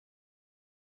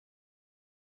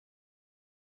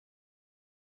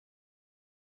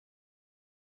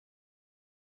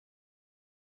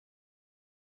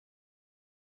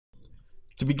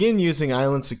To begin using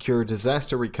Iland Secure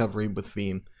Disaster Recovery with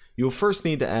Veeam, you will first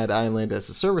need to add Iland as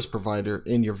a service provider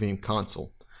in your Veeam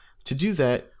console. To do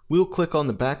that, we'll click on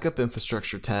the Backup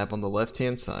Infrastructure tab on the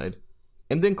left-hand side,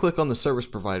 and then click on the Service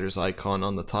Providers icon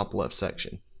on the top left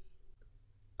section.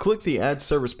 Click the Add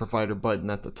Service Provider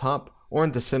button at the top or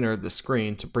in the center of the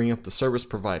screen to bring up the Service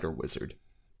Provider wizard.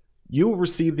 You will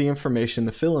receive the information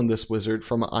to fill in this wizard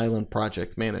from an Iland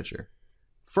Project Manager.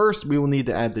 First, we will need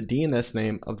to add the DNS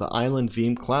name of the Iland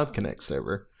Veeam Cloud Connect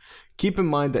server. Keep in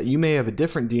mind that you may have a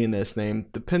different DNS name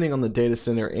depending on the data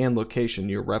center and location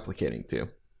you're replicating to.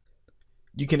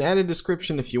 You can add a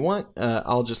description if you want.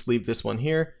 I'll just leave this one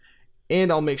here,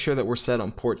 and I'll make sure that we're set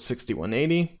on port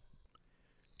 6180.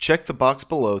 Check the box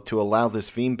below to allow this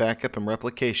Veeam backup and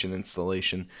replication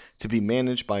installation to be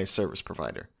managed by a service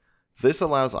provider. This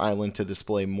allows Iland to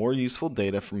display more useful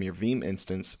data from your Veeam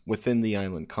instance within the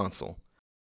Iland console.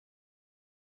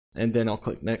 And then I'll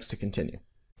click Next to continue.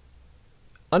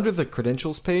 Under the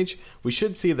Credentials page, we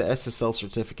should see the SSL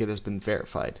certificate has been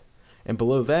verified. And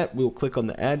below that, we'll click on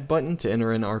the Add button to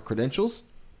enter in our credentials.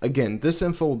 Again, this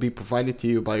info will be provided to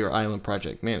you by your Iland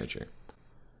Project Manager.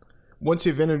 Once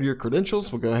you've entered your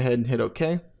credentials, we'll go ahead and hit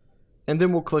OK, and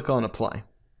then we'll click on Apply.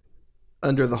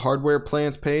 Under the Hardware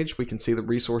Plans page, we can see the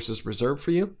resources reserved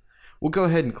for you. We'll go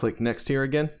ahead and click Next here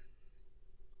again.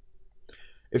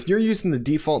 If you're using the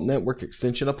default network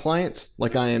extension appliance,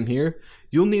 like I am here,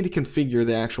 you'll need to configure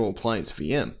the actual appliance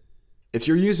VM. If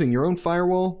you're using your own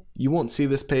firewall, you won't see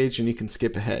this page and you can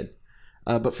skip ahead.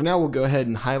 But for now, we'll go ahead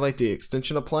and highlight the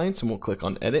extension appliance and we'll click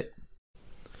on Edit.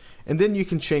 And then you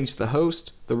can change the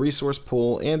host, the resource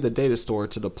pool, and the data store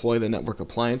to deploy the network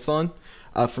appliance on.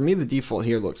 For me, the default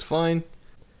here looks fine.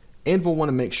 And we'll want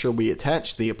to make sure we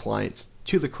attach the appliance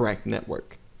to the correct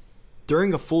network.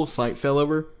 During a full site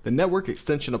failover, the network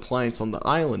extension appliance on the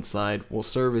Iland side will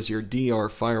serve as your DR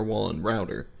firewall and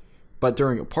router. But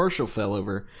during a partial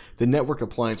failover, the network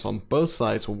appliance on both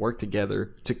sides will work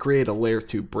together to create a layer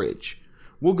 2 bridge.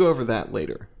 We'll go over that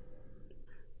later.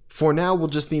 For now, we'll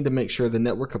just need to make sure the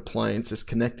network appliance is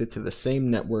connected to the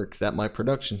same network that my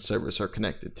production servers are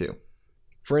connected to.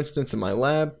 For instance, in my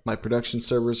lab, my production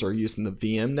servers are using the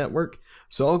Veeam network,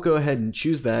 so I'll go ahead and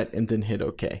choose that and then hit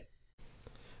OK.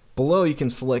 Below, you can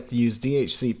select Use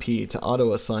DHCP to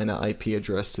auto-assign an IP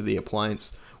address to the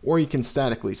appliance, or you can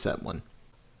statically set one.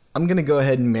 I'm going to go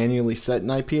ahead and manually set an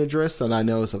IP address that I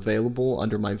know is available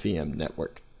under my Veeam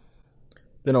network.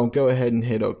 Then I'll go ahead and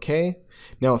hit OK.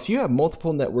 Now, if you have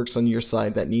multiple networks on your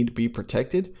side that need to be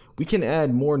protected, we can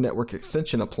add more network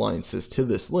extension appliances to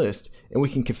this list, and we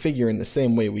can configure in the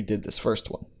same way we did this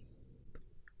first one.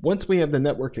 Once we have the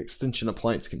network extension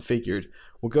appliance configured,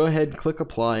 we'll go ahead and click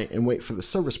Apply and wait for the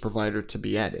service provider to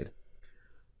be added.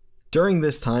 During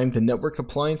this time, the network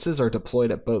appliances are deployed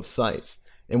at both sites,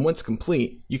 and once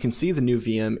complete, you can see the new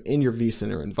VM in your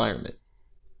vCenter environment.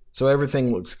 So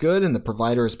everything looks good and the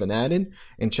provider has been added,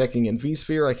 and checking in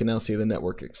vSphere, I can now see the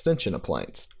network extension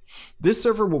appliance. This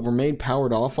server will remain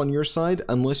powered off on your side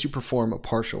unless you perform a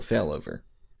partial failover.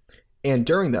 And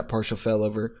during that partial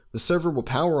failover, the server will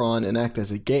power on and act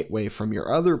as a gateway from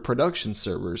your other production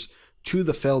servers to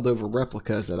the failed over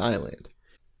replicas at Iland.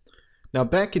 Now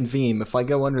back in Veeam, if I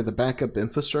go under the Backup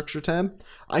Infrastructure tab,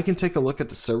 I can take a look at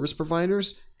the service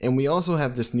providers, and we also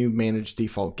have this new Manage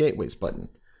Default Gateways button.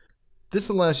 This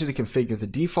allows you to configure the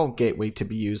default gateway to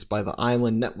be used by the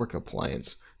Iland network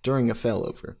appliance during a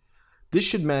failover. This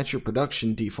should match your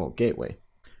production default gateway.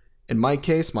 In my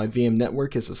case, my Veeam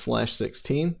network is a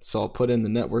 /16, so I'll put in the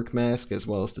network mask as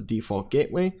well as the default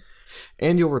gateway,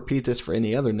 and you'll repeat this for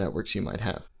any other networks you might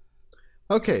have.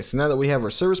 Okay, so now that we have our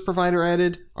service provider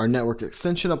added, our network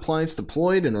extension appliance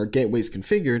deployed, and our gateways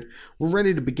configured, we're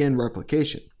ready to begin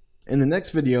replication. In the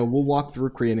next video, we'll walk through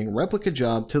creating a replica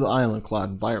job to the Iland Cloud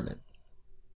environment.